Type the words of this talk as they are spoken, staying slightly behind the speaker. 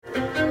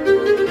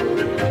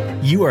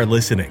You are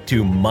listening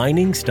to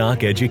Mining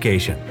Stock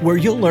Education, where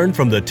you'll learn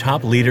from the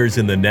top leaders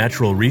in the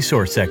natural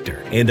resource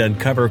sector and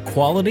uncover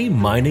quality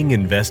mining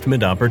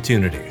investment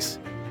opportunities.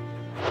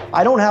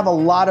 I don't have a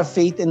lot of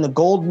faith in the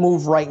gold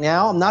move right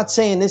now. I'm not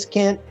saying this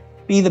can't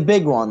be the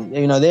big one.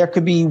 You know, there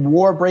could be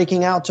war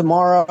breaking out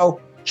tomorrow.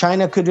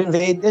 China could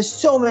invade. There's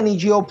so many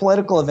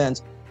geopolitical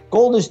events.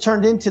 Gold has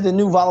turned into the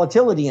new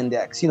volatility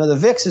index. You know, the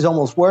VIX is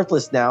almost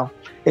worthless now.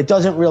 It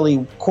doesn't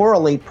really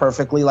correlate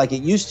perfectly like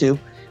it used to.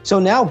 So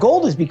now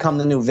gold has become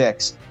the new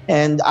VIX.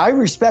 And I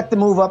respect the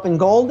move up in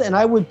gold, and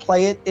I would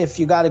play it if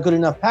you got a good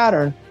enough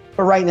pattern.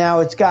 But right now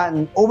it's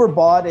gotten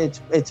overbought.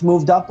 It's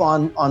moved up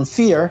on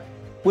fear,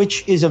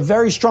 which is a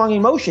very strong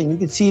emotion. You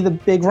can see the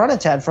big run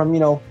it's had from,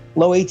 low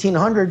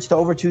 1800s to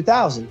over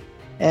 2000.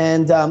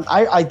 And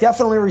I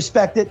definitely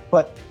respect it,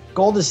 but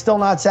gold is still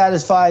not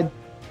satisfied.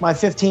 My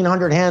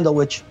 1500 handle,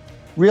 which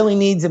really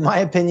needs, in my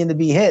opinion, to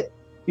be hit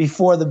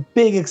before the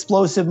big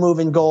explosive move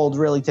in gold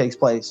really takes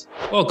place.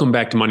 Welcome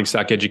back to Money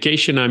Stock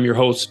Education. I'm your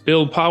host,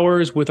 Bill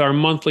Powers, with our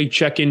monthly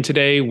check-in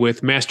today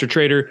with Master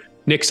Trader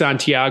Nick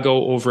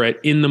Santiago over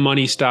at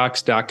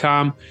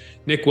InTheMoneyStocks.com.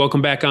 Nick,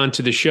 welcome back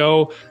onto the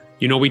show.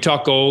 You know, we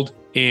talk gold,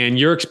 and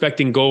you're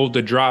expecting gold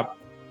to drop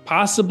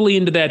possibly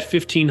into that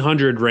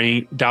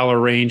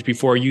 $1,500 range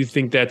before you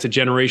think that's a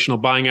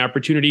generational buying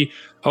opportunity.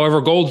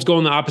 However, gold's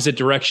going the opposite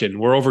direction.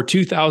 We're over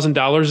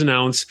 $2,000 an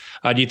ounce.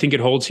 Do you think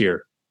it holds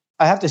here?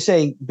 I have to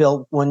say,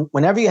 Bill,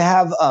 whenever you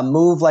have a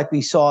move like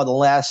we saw the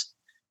last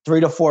 3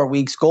 to 4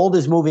 weeks, gold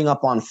is moving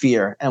up on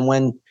fear. And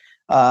when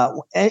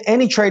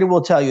any trader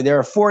will tell you there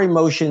are 4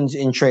 emotions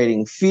in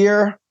trading: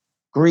 fear,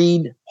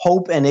 greed,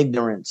 hope, and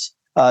ignorance.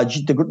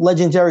 The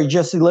legendary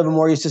Jesse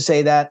Livermore used to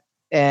say that.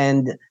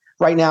 And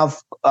right now,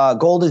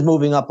 gold is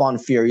moving up on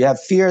fear. You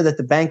have fear that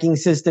the banking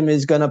system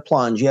is going to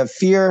plunge. You have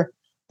fear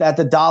that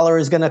the dollar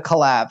is going to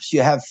collapse.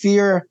 You have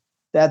fear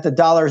that the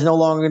dollar is no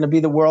longer going to be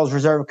the world's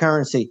reserve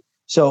currency.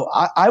 So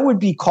I would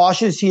be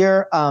cautious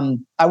here.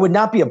 I would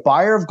not be a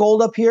buyer of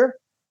gold up here,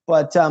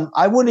 but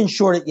I wouldn't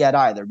short it yet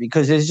either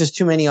because there's just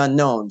too many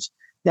unknowns.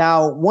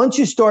 Now, once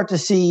you start to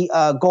see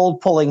gold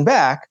pulling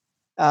back,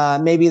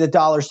 maybe the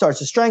dollar starts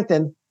to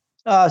strengthen,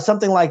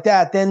 something like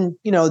that, then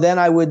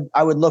I would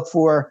look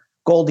for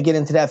gold to get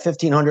into that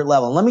 1500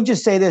 level. And let me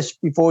just say this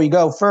before we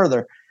go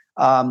further.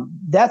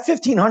 That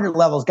 1500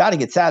 level's got to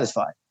get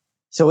satisfied.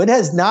 So it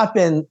has not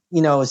been,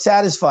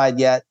 satisfied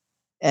yet.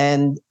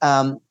 And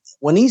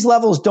when these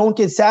levels don't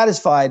get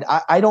satisfied,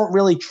 I don't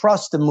really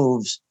trust the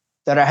moves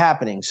that are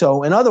happening.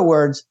 So in other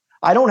words,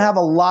 I don't have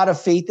a lot of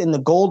faith in the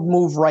gold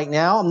move right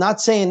now. I'm not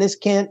saying this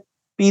can't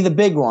be the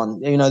big one.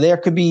 There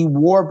could be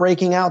war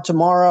breaking out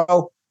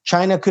tomorrow.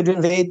 China could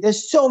invade.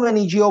 There's so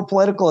many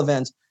geopolitical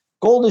events.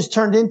 Gold has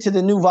turned into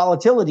the new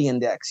volatility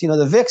index.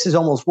 The VIX is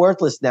almost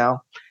worthless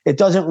now. It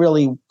doesn't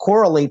really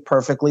correlate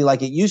perfectly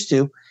like it used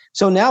to.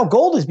 So now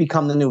gold has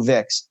become the new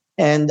VIX.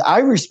 And I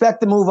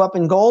respect the move up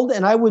in gold,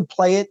 and I would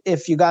play it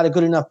if you got a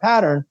good enough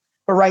pattern.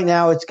 But right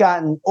now it's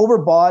gotten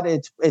overbought.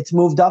 It's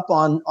moved up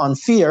on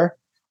fear,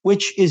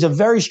 which is a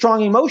very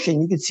strong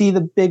emotion. You can see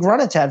the big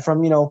run it's had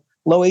from, low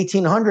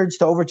 1800s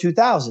to over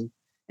 2000.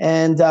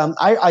 And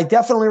I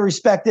definitely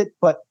respect it,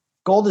 but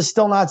gold is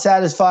still not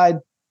satisfied.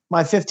 My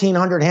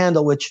 1500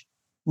 handle, which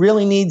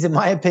really needs, in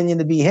my opinion,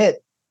 to be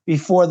hit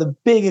before the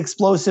big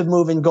explosive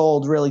move in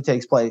gold really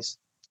takes place.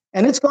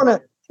 And it's going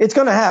to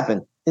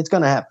happen. It's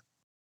going to happen.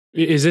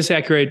 Is this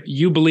accurate?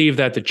 You believe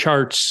that the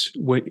charts,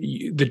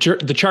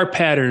 the chart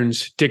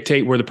patterns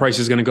dictate where the price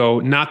is going to go,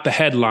 not the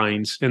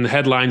headlines, and the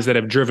headlines that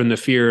have driven the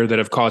fear that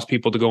have caused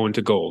people to go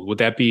into gold. Would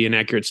that be an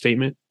accurate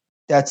statement?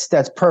 That's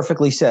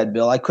perfectly said,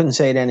 Bill. I couldn't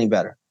say it any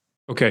better.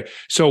 Okay.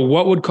 So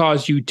what would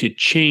cause you to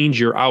change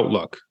your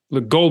outlook?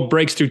 Look, gold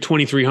breaks through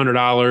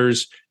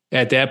 $2,300.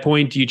 At that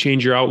point, do you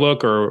change your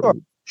outlook or?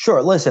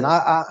 Sure. Listen,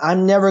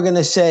 I'm never going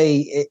to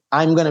say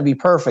I'm going to be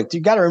perfect.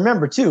 You got to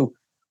remember too,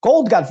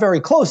 gold got very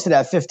close to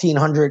that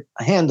 1500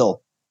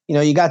 handle.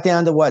 You got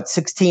down to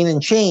 16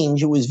 and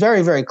change. It was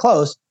very, very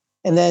close.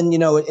 And then,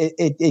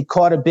 it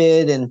caught a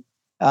bid, and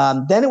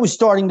then it was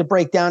starting to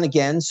break down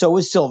again. So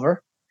was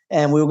silver.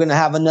 And we were going to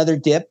have another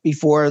dip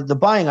before the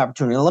buying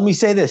opportunity. Now, let me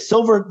say this,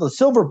 the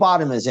silver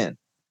bottom is in.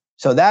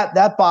 So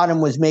that bottom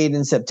was made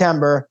in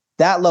September.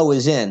 That low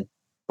is in,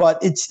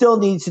 but it still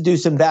needs to do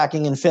some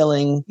backing and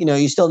filling.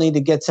 You still need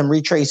to get some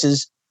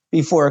retraces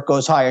before it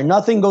goes higher.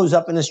 Nothing goes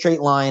up in a straight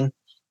line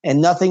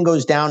and nothing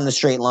goes down in a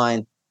straight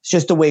line. It's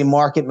just the way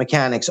market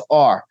mechanics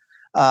are.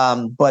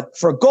 But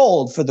for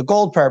the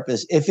gold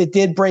purpose, if it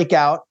did break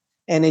out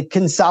and it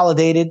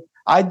consolidated,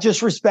 I'd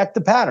just respect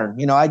the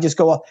pattern. I just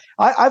go,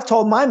 I've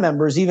told my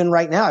members even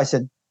right now, I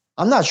said,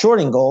 I'm not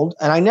shorting gold,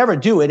 and I never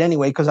do it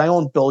anyway because I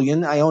own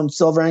bullion. I own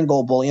silver and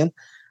gold bullion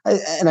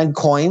and then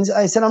coins.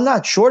 I said, I'm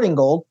not shorting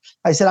gold.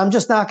 I said, I'm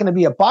just not going to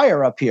be a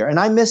buyer up here. And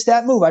I missed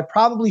that move. I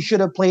probably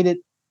should have played it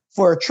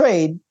for a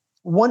trade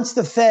once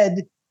the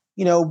Fed,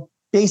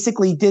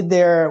 basically did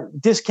their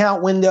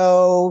discount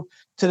window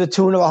to the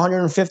tune of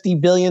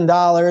 $150 billion.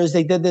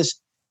 They did this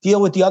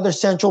deal with the other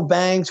central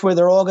banks where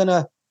they're all going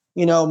to,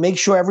 make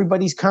sure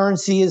everybody's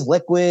currency is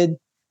liquid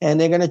and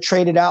they're going to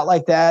trade it out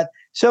like that.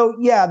 So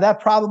yeah, that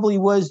probably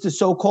was the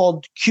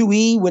so-called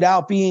QE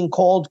without being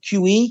called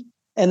QE.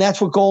 And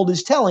that's what gold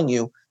is telling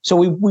you. So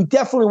we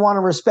definitely want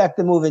to respect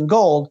the move in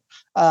gold.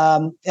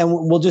 And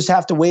we'll just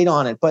have to wait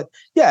on it. But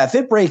yeah, if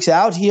it breaks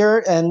out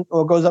here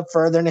or goes up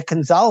further and it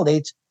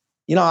consolidates,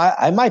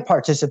 I might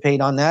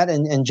participate on that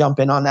and jump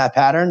in on that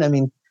pattern. I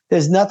mean,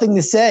 there's nothing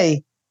to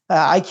say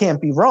I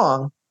can't be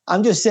wrong.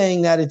 I'm just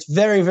saying that it's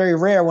very, very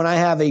rare when I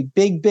have a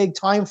big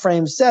time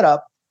frame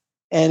setup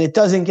and it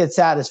doesn't get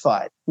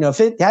satisfied.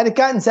 If it had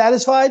gotten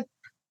satisfied,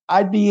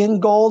 I'd be in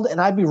gold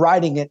and I'd be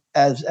riding it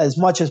as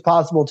much as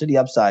possible to the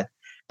upside.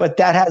 But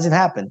that hasn't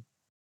happened.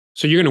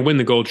 So you're going to win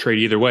the gold trade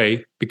either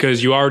way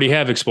because you already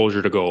have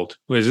exposure to gold.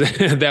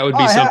 That would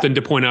be something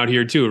to point out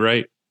here too,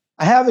 right?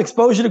 I have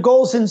exposure to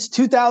gold since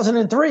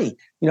 2003.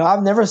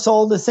 I've never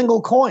sold a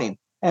single coin,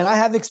 and I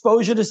have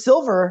exposure to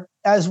silver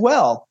as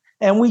well.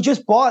 And we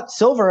just bought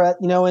silver at,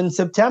 in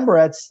September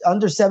at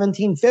under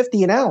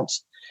 $17.50 an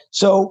ounce.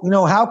 So,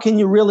 how can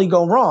you really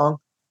go wrong?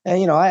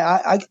 And,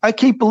 I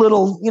keep a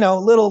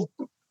little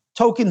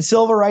token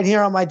silver right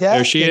here on my desk.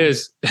 There she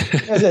is.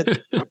 There's a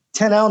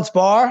 10-ounce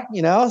bar,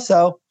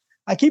 so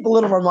I keep a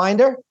little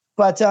reminder.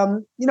 But,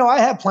 I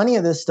have plenty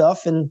of this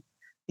stuff. And,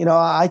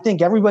 I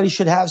think everybody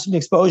should have some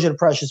exposure to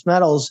precious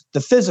metals,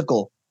 the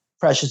physical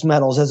precious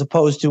metals, as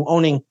opposed to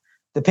owning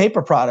the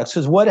paper products.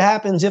 Because what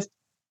happens if,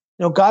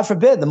 God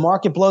forbid, the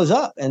market blows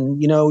up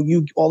and,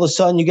 you all of a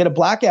sudden you get a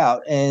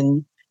blackout.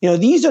 And,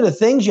 these are the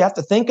things you have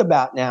to think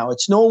about now.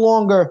 It's no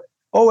longer,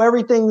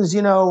 everything's,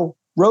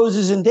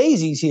 roses and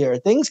daisies here.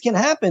 Things can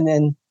happen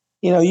and,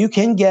 you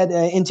can get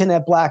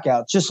internet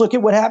blackouts. Just look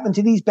at what happened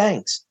to these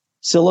banks,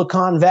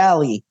 Silicon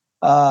Valley,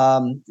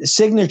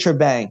 Signature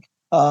Bank,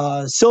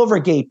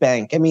 Silvergate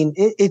Bank. I mean,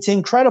 it's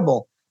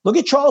incredible. Look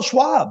at Charles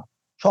Schwab.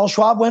 Charles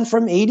Schwab went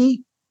from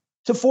 80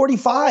 to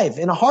 45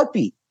 in a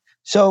heartbeat.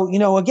 So,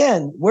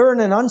 again, we're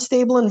in an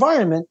unstable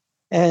environment,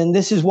 and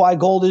this is why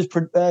gold is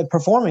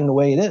performing the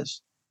way it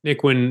is.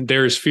 Nick, when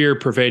there's fear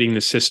pervading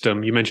the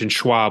system, you mentioned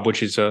Schwab,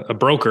 which is a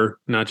broker,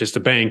 not just a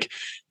bank.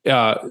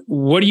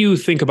 What do you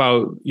think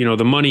about,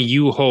 the money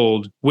you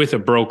hold with a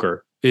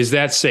broker? Is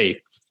that safe?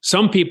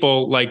 Some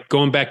people, like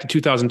going back to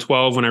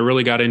 2012, when I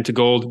really got into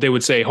gold, they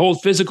would say, hold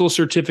physical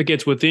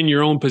certificates within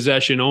your own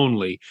possession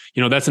only.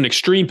 That's an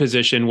extreme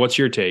position. What's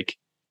your take?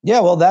 Yeah,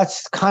 well,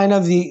 that's kind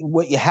of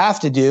what you have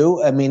to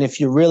do. I mean, if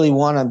you really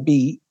want to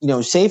be,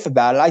 safe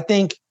about it, I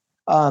think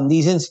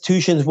these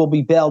institutions will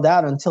be bailed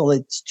out until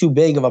it's too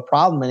big of a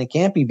problem and it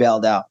can't be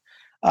bailed out.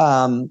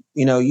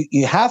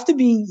 You have to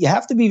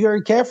be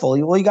very careful.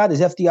 All you got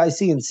is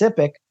FDIC and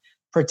SIPC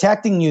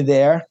protecting you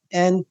there.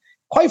 And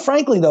quite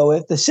frankly, though,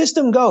 if the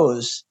system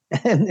goes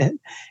and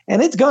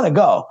it's going to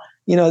go,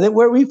 that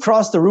where we've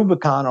crossed the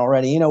Rubicon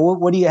already,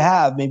 what do you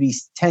have? Maybe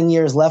 10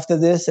 years left of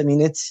this. I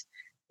mean,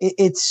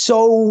 it's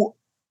so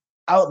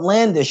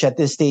outlandish at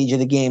this stage of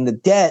the game, the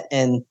debt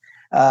and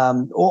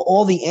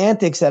all the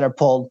antics that are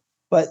pulled.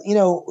 But,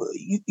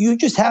 you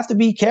just have to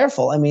be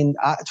careful. I mean,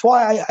 that's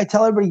why I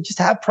tell everybody just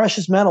have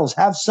precious metals,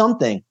 have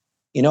something,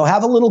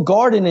 have a little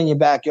garden in your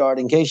backyard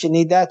in case you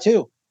need that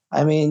too.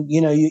 I mean,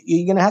 you're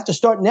going to have to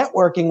start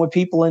networking with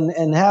people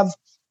and have,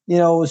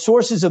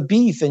 sources of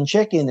beef and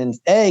chicken and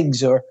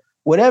eggs or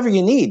whatever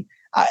you need.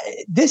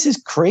 This is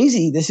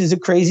crazy. This is a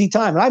crazy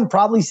time. And I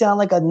probably sound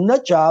like a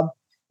nut job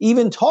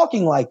even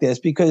talking like this,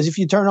 because if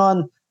you turn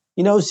on,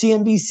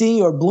 CNBC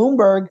or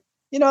Bloomberg,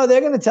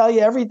 they're going to tell you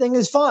everything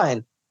is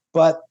fine.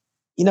 But,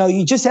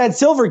 you just had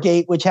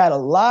Silvergate, which had a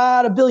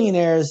lot of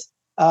billionaires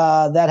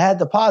that had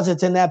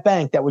deposits in that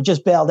bank that were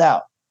just bailed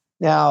out.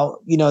 Now,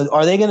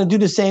 are they going to do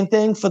the same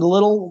thing for the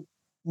little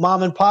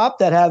mom and pop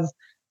that have,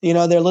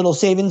 their little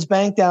savings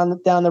bank down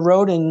the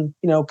road in,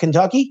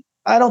 Kentucky?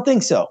 I don't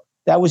think so.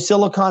 That was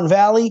Silicon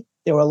Valley.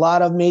 There were a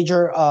lot of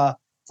major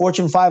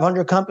Fortune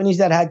 500 companies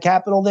that had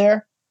capital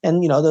there.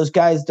 And, those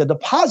guys, the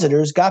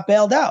depositors, got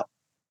bailed out.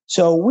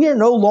 So we are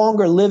no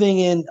longer living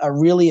in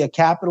a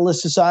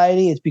capitalist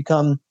society. It's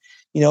become,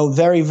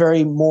 very,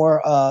 very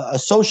more a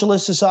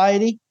socialist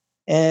society.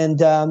 And,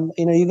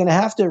 you're going to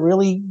have to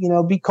really,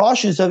 be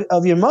cautious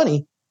of your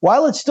money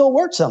while it's still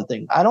worth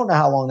something. I don't know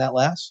how long that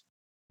lasts.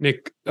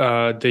 Nick,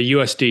 the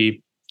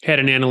USD had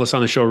an analyst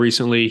on the show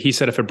recently. He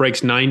said if it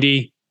breaks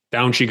 90,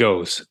 down she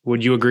goes.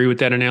 Would you agree with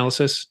that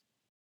analysis?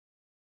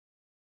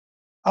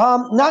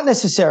 Not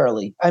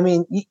necessarily. I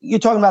mean, you're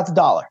talking about the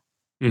dollar.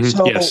 Mm-hmm.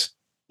 So, yes.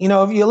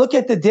 If you look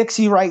at the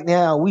Dixie right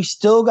now, we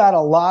still got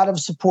a lot of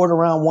support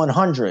around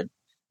 100.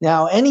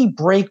 Now, any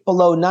break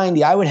below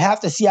 90, I would have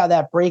to see how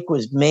that break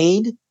was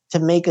made to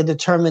make a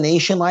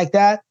determination like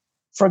that.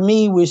 For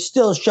me, we're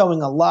still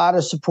showing a lot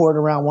of support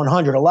around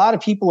 100. A lot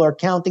of people are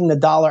counting the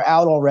dollar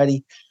out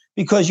already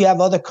because you have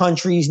other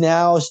countries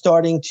now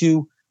starting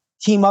to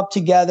team up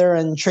together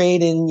and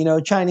trade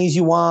in, Chinese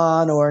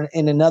yuan or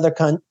in another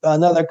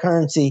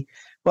currency.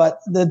 But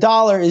the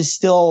dollar is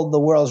still the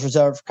world's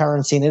reserve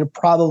currency, and it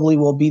probably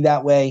will be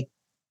that way,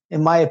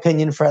 in my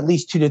opinion, for at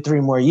least 2 to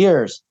 3 more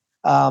years.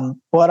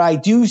 But I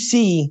do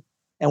see,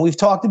 and we've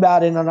talked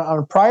about it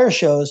on prior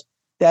shows,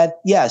 that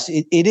yes,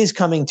 it is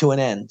coming to an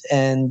end.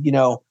 And,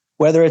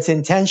 Whether it's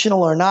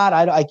intentional or not,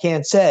 I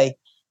can't say.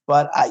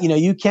 But,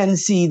 you can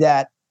see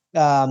that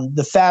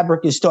the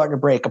fabric is starting to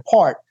break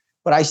apart.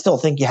 But I still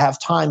think you have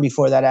time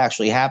before that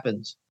actually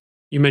happens.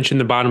 You mentioned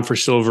the bottom for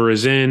silver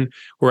is in.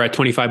 We're at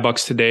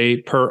 $25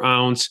 today per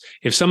ounce.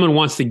 If someone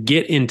wants to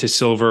get into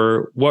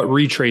silver, what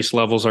retrace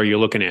levels are you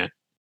looking at?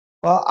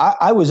 Well,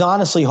 I was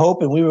honestly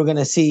hoping we were going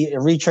to see a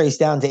retrace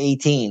down to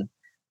 18.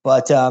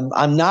 But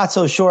I'm not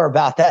so sure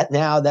about that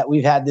now that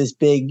we've had this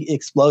big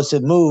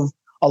explosive move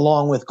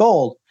along with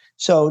gold.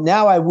 So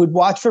now I would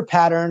watch for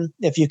pattern.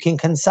 If you can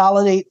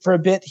consolidate for a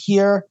bit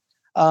here,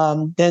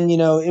 then,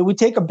 it would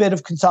take a bit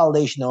of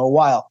consolidation, though, a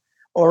while.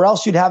 Or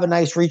else you'd have a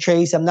nice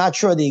retrace. I'm not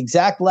sure the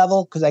exact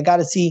level because I got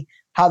to see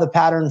how the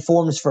pattern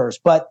forms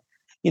first. But,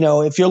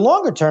 if you're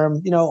longer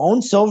term,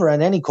 own silver at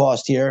any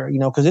cost here,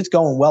 because it's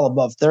going well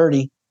above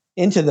 30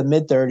 into the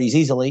mid 30s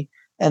easily.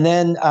 And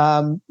then,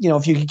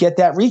 if you could get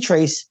that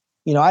retrace,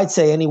 I'd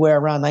say anywhere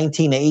around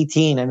 19 to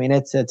 18. I mean,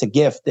 it's a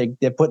gift.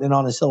 They're putting it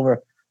on a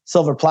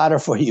silver platter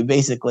for you,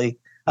 basically.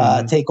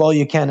 Take all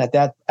you can at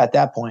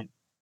that point.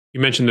 You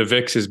mentioned the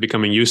VIX is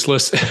becoming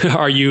useless.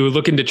 Are you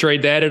looking to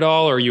trade that at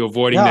all, or are you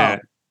avoiding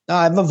that? No,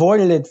 I've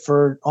avoided it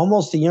for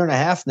almost a year and a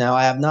half now.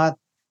 I have not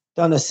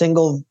done a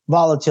single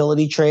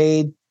volatility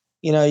trade.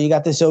 You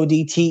got this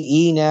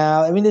ODTE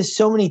now. I mean, there's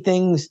so many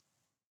things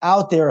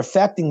out there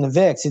affecting the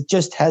VIX. It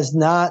just has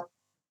not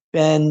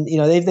been,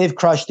 they've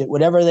crushed it.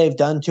 Whatever they've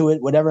done to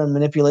it, whatever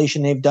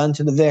manipulation they've done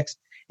to the VIX,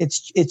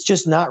 it's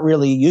just not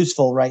really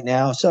useful right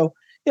now. So,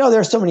 there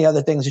are so many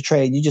other things to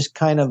trade. You just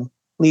kind of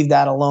leave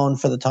that alone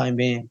for the time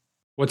being.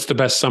 What's the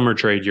best summer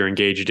trade you're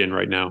engaged in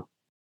right now?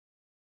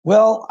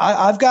 Well,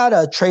 I've got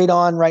a trade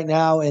on right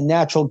now in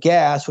natural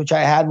gas, which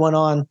I had one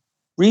on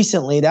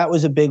recently. That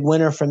was a big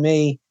winner for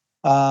me.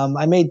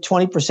 I made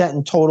 20%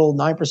 in total,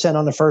 9%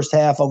 on the first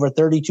half, over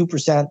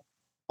 32%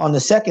 on the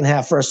second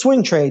half for a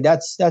swing trade.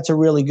 That's a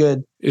really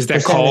good. Is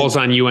that percentage. Calls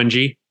on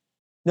UNG?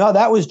 No,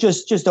 that was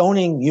just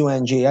owning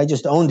UNG. I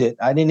just owned it.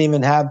 I didn't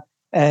even have,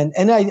 and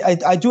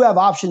I do have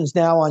options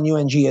now on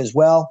UNG as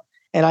well.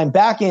 And I'm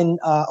back in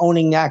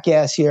owning nat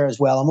gas here as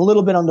well. I'm a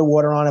little bit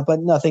underwater on it,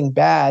 but nothing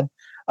bad.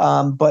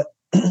 But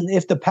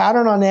if the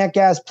pattern on nat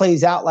gas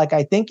plays out like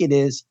I think it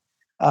is,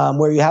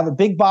 where you have a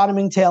big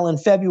bottoming tail in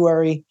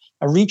February,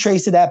 a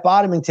retrace of that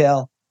bottoming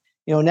tail,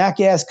 nat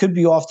gas could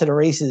be off to the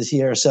races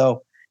here.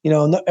 So,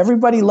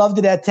 everybody loved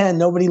it at 10.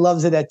 Nobody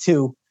loves it at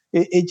 2.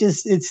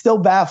 It's still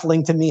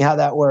baffling to me how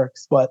that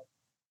works, but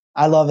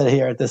I love it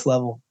here at this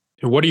level.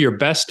 And what are your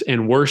best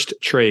and worst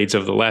trades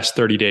of the last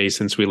 30 days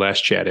since we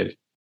last chatted?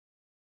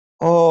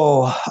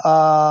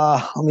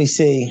 Let me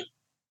see.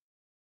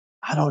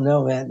 I don't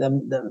know,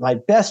 man. My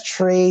best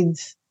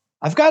trades,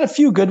 I've got a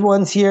few good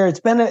ones here. It's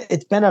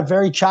been a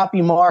very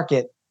choppy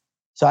market,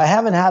 so I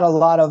haven't had a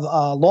lot of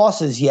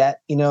losses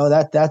yet.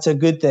 That's a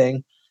good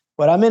thing.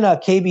 But I'm in a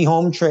KB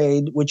home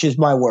trade, which is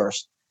my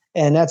worst,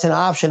 and that's an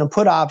option, a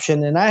put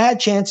option. And I had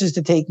chances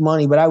to take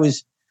money, but I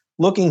was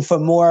looking for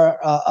more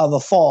of a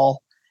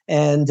fall,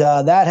 and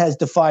that has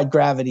defied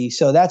gravity.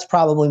 So that's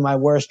probably my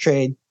worst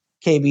trade.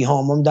 KB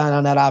home. I'm down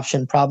on that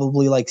option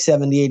probably like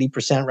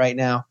 70-80% right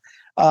now.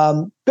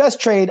 Best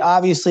trade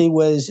obviously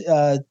was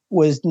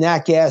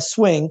nat gas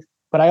swing,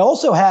 but I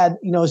also had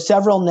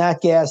several nat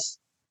gas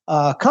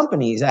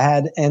companies. I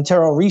had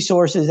Antero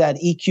Resources at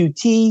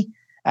EQT.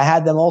 I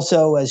had them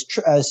also as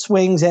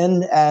swings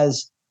and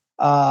as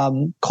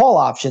call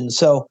options.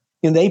 So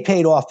they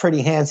paid off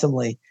pretty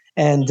handsomely.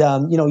 And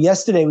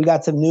yesterday we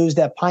got some news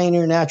that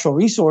Pioneer Natural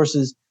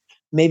Resources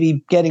may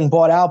be getting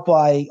bought out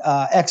by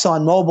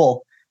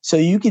ExxonMobil. So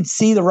you could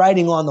see the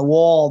writing on the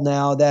wall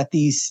now that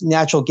these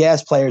natural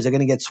gas players are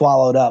going to get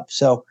swallowed up.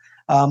 So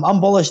I'm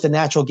bullish to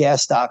natural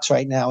gas stocks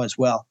right now as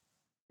well.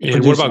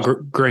 And what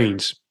about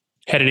grains?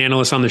 Had an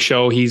analyst on the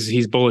show.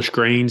 He's bullish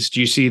grains. Do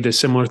you see the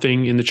similar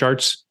thing in the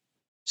charts?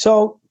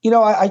 So,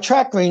 I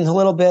track grains a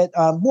little bit,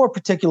 more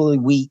particularly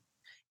wheat.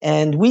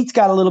 And wheat's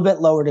got a little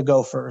bit lower to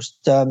go first.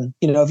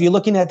 If you're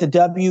looking at the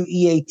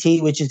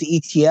WEAT, which is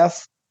the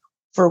ETF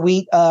for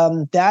wheat,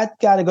 that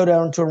got to go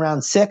down to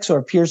around 6 or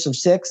a Pierce of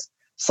 6.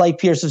 Slight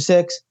Pierce of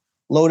 6,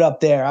 load up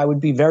there. I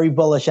would be very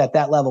bullish at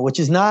that level, which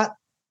is not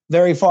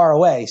very far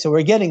away. So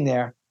we're getting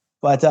there,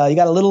 but you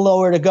got a little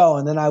lower to go.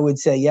 And then I would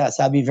say, yes,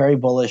 I'd be very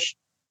bullish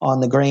on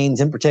the grains,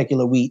 in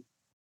particular wheat.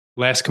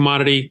 Last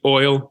commodity,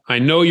 oil. I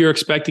know you're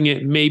expecting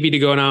it maybe to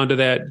go down to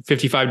that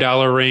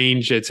 $55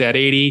 range. It's at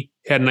 80,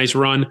 had a nice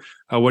run.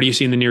 What do you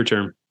see in the near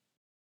term?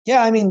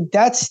 Yeah, I mean,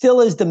 that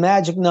still is the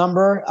magic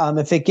number.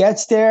 If it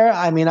gets there,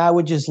 I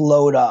would just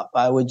load up.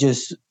 I would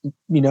just,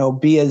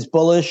 be as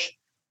bullish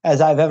as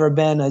I've ever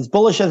been, as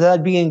bullish as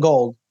I'd be in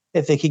gold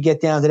if it could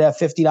get down to that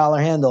 $50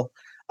 handle.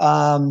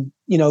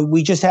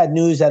 We just had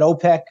news that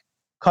OPEC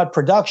cut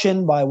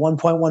production by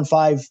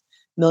 1.15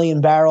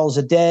 million barrels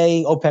a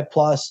day, OPEC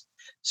plus.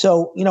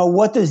 So,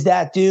 what does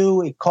that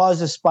do? It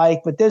caused a spike,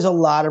 but there's a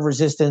lot of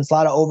resistance, a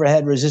lot of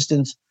overhead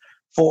resistance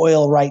for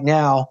oil right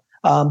now.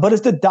 But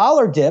if the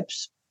dollar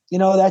dips,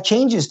 that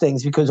changes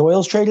things because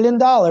oil's traded in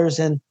dollars.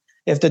 And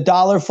if the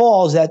dollar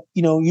falls, that,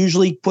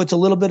 usually puts a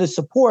little bit of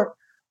support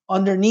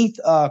underneath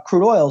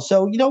crude oil.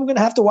 So, we're going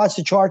to have to watch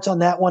the charts on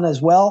that one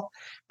as well.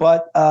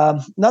 But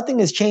nothing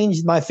has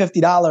changed my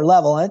 $50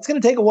 level. And it's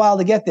going to take a while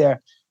to get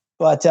there.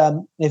 But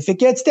if it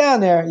gets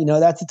down there,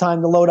 that's the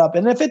time to load up.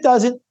 And if it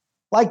doesn't,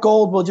 like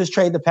gold, we'll just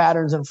trade the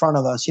patterns in front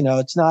of us.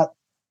 It's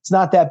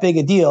not that big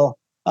a deal.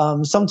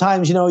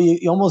 Sometimes,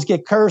 you almost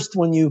get cursed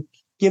when you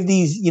give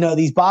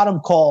these bottom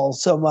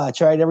calls so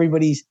much, right?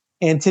 Everybody's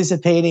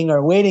anticipating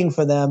or waiting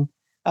for them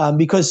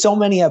because so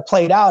many have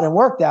played out and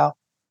worked out.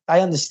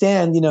 I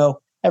understand,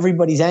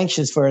 everybody's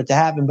anxious for it to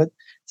happen, but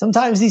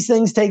sometimes these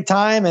things take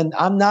time, and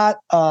I'm not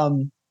a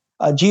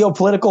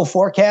geopolitical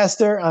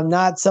forecaster. I'm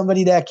not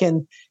somebody that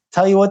can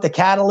tell you what the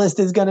catalyst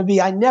is going to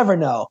be. I never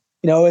know.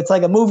 It's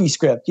like a movie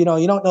script. You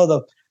don't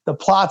know the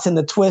plots and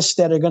the twists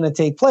that are going to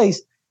take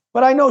place,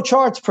 but I know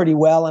charts pretty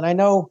well, and I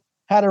know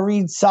how to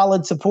read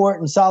solid support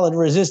and solid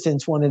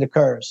resistance when it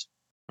occurs.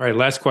 All right,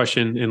 last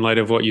question in light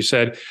of what you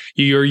said.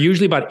 You're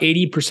usually about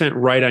 80%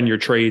 right on your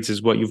trades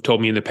is what you've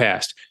told me in the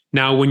past.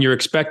 Now, when you're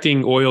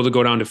expecting oil to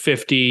go down to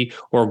 50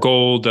 or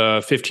gold,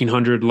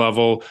 1500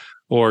 level,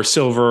 or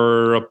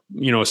silver,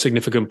 a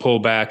significant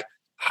pullback,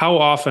 how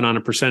often on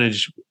a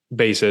percentage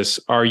basis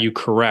are you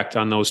correct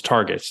on those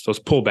targets, those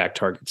pullback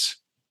targets?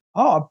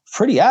 Oh,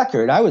 pretty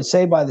accurate. I would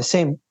say by the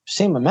same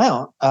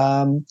amount.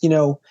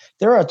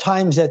 There are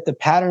times that the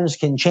patterns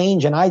can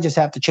change, and I just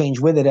have to change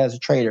with it as a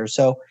trader.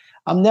 So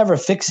I'm never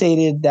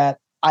fixated that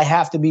I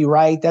have to be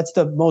right. That's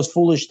the most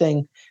foolish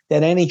thing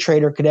that any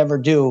trader could ever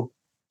do.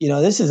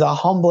 This is a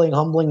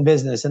humbling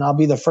business. And I'll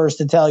be the first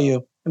to tell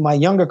you, in my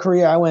younger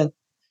career, I went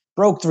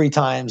broke 3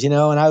 times, and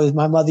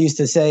my mother used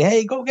to say,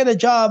 hey, go get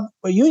a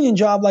union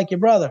job like your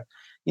brother,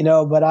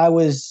 but I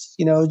was,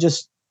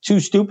 just too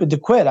stupid to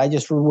quit. I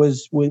just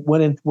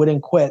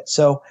wouldn't quit.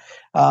 So,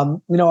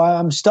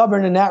 I'm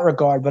stubborn in that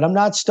regard, but I'm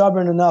not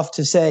stubborn enough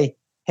to say,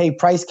 hey,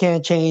 price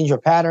can't change or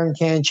pattern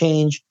can't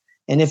change.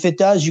 And if it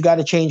does, you got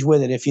to change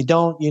with it. If you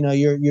don't,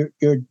 you're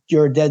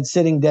a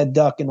sitting dead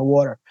duck in the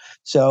water.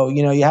 So,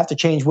 you have to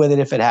change with it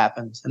if it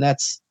happens. And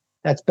that's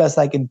the best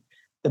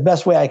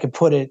way I could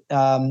put it.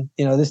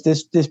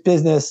 This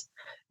business,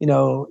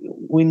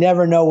 we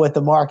never know what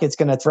the market's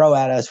going to throw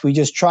at us. We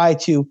just try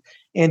to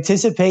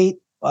anticipate.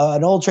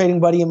 An old trading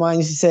buddy of mine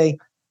used to say,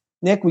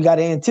 Nick, we got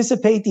to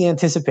anticipate the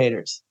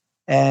anticipators.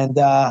 And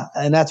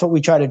that's what we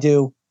try to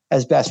do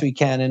as best we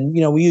can. And,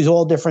 we use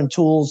all different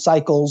tools,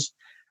 cycles,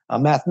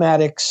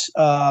 mathematics,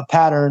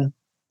 pattern,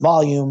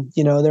 volume.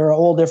 There are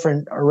all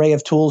different array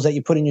of tools that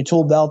you put in your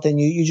tool belt,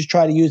 and you just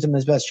try to use them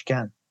as best you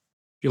can.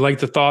 If you like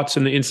the thoughts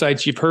and the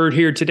insights you've heard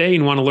here today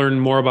and want to learn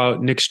more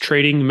about Nick's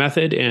trading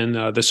method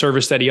and the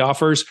service that he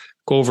offers,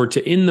 go over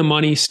to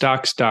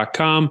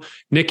inthemoneystocks.com.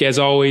 Nick, as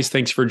always,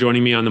 thanks for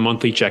joining me on the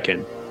monthly check-in.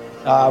 It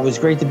was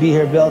great to be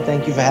here, Bill.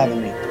 Thank you for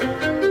having me.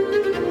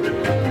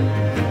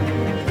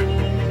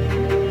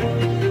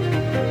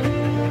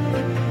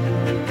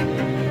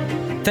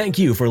 Thank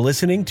you for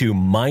listening to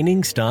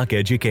Mining Stock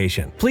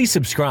Education. Please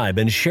subscribe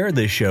and share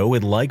this show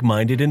with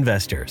like-minded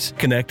investors.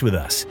 Connect with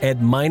us at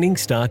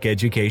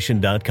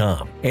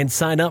miningstockeducation.com and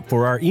sign up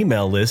for our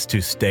email list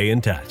to stay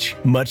in touch.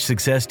 Much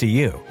success to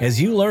you as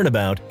you learn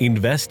about,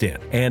 invest in,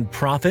 and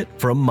profit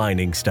from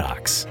mining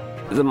stocks.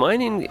 The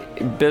mining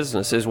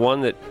business is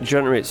one that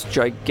generates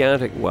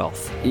gigantic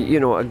wealth.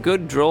 A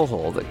good drill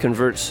hole that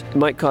converts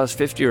might cost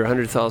 $50,000 or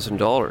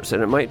 $100,000,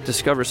 and it might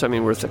discover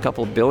something worth a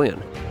couple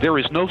billion. There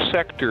is no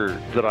sector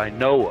that I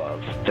know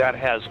of that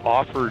has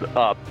offered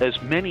up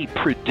as many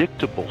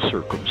predictable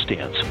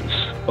circumstances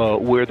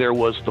where there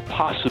was the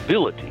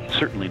possibility,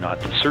 certainly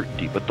not the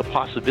certainty, but the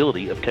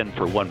possibility of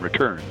 10-for-1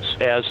 returns,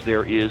 as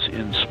there is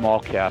in small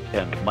cap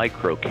and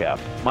micro cap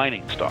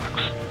mining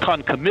stocks.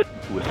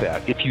 Concomitant with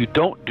that, if you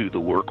don't do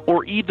the work,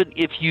 or even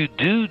if you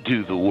do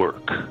the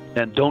work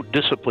and don't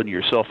discipline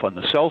yourself on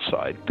the sell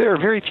side, there are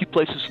very few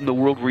places in the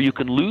world where you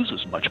can lose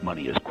as much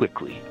money as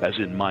quickly as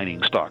in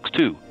mining stocks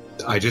too.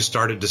 I just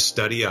started to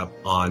study up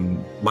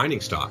on mining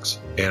stocks,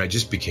 and I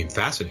just became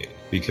fascinated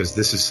because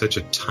this is such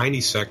a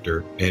tiny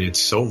sector and it's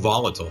so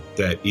volatile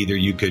that either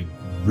you could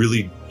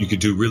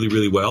do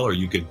really well, or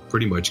you could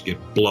pretty much get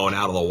blown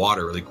out of the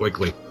water really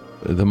quickly.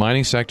 The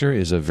mining sector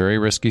is a very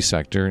risky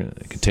sector.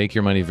 It can take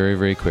your money very,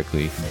 very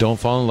quickly. Don't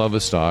fall in love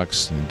with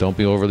stocks, and don't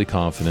be overly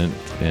confident,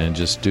 and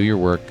just do your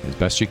work as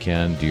best you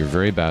can. Do your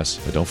very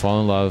best, but don't fall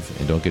in love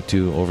and don't get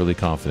too overly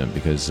confident,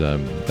 because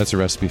that's a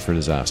recipe for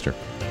disaster.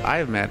 I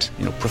have met,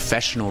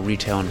 professional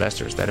retail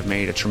investors that have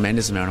made a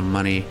tremendous amount of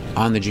money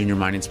on the junior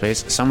mining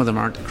space. Some of them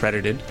aren't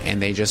accredited,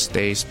 and they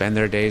spend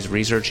their days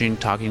researching,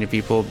 talking to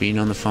people, being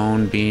on the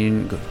phone,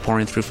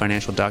 pouring through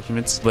financial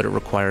documents, but it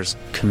requires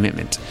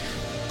commitment.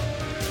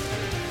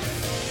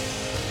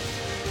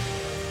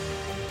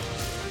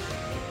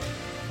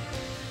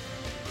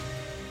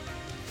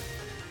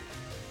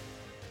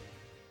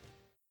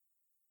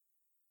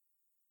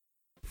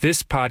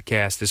 This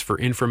podcast is for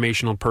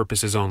informational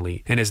purposes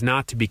only and is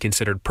not to be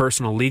considered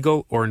personal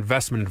legal or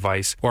investment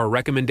advice or a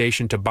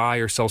recommendation to buy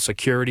or sell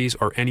securities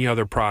or any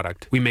other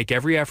product. We make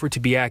every effort to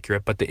be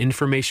accurate, but the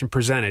information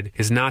presented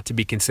is not to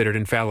be considered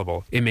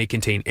infallible. It may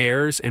contain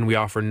errors, and we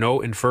offer no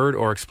inferred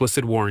or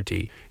explicit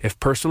warranty. If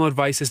personal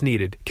advice is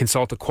needed,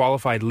 consult a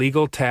qualified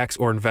legal, tax,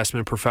 or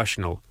investment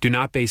professional. Do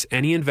not base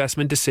any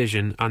investment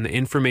decision on the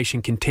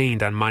information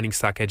contained on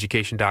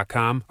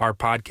miningstockeducation.com, our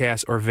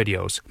podcasts, or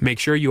videos. Make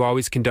sure you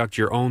always conduct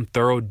your own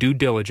thorough due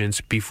diligence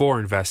before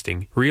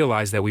investing.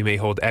 Realize that we may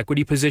hold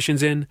equity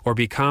positions in or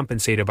be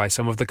compensated by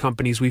some of the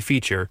companies we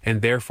feature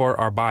and therefore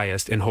are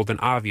biased and hold an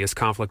obvious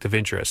conflict of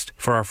interest.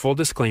 For our full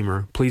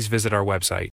disclaimer, please visit our website.